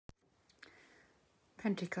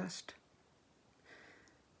Pentecost.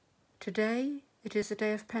 Today it is the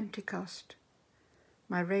day of Pentecost.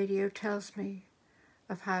 My radio tells me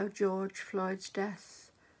of how George Floyd's death,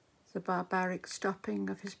 the barbaric stopping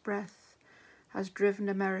of his breath, has driven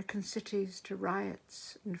American cities to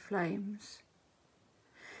riots and flames.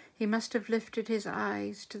 He must have lifted his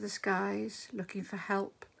eyes to the skies, looking for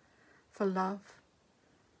help, for love,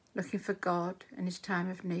 looking for God in his time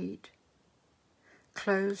of need.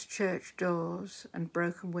 Closed church doors and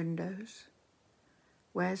broken windows.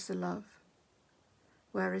 Where's the love?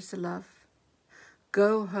 Where is the love?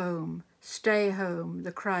 Go home, stay home,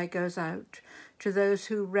 the cry goes out to those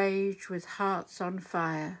who rage with hearts on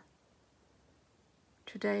fire.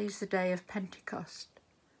 Today's the day of Pentecost,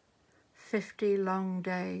 50 long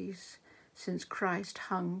days since Christ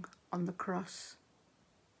hung on the cross.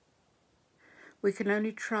 We can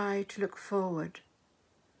only try to look forward,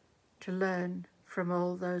 to learn from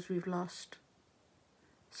all those we've lost.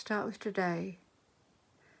 Start with today.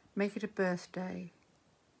 Make it a birthday.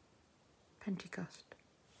 Pentecost.